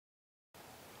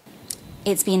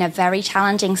It's been a very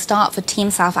challenging start for Team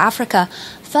South Africa.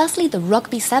 Firstly, the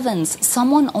Rugby Sevens.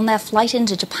 Someone on their flight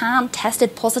into Japan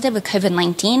tested positive with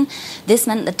COVID-19. This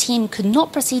meant the team could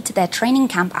not proceed to their training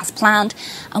camp as planned.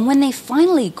 And when they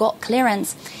finally got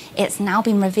clearance, it's now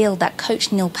been revealed that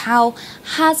coach Neil Powell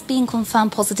has been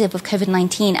confirmed positive with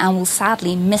COVID-19 and will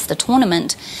sadly miss the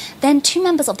tournament. Then 2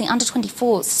 members of the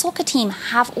under-24 soccer team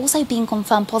have also been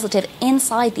confirmed positive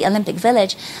inside the Olympic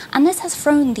Village, and this has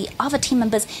thrown the other team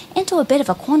members into a bit of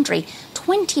a quandary.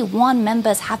 21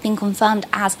 members have been confirmed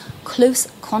as close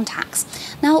contacts.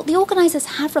 Now, the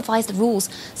organisers have revised the rules,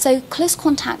 so close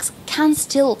contacts can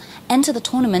still enter the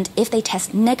tournament if they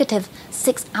test negative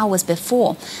 6 hours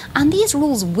before. And these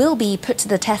rules will be put to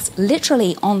the test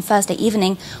literally on Thursday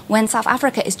evening when South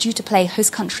Africa is due to play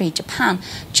host country Japan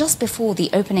just before the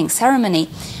opening ceremony.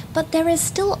 But there is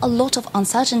still a lot of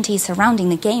uncertainty surrounding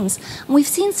the games, and we've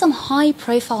seen some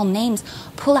high-profile names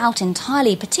pull out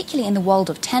entirely, particularly in the world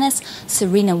of tennis.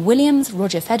 Serena Williams,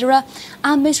 Roger Federer,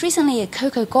 and most recently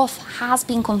Coco Gauff has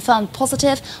been confirmed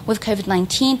positive with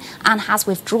COVID-19 and has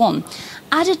withdrawn.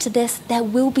 Added to this, there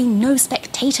will be no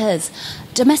spectators.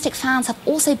 Domestic fans have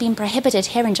also been prohibited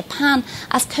here in Japan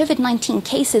as COVID-19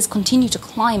 cases continue to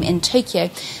climb in Tokyo.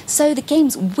 So the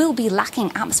games will be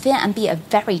lacking atmosphere and be a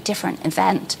very different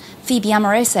event. Phoebe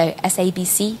Amoroso,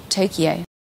 SABC, Tokyo.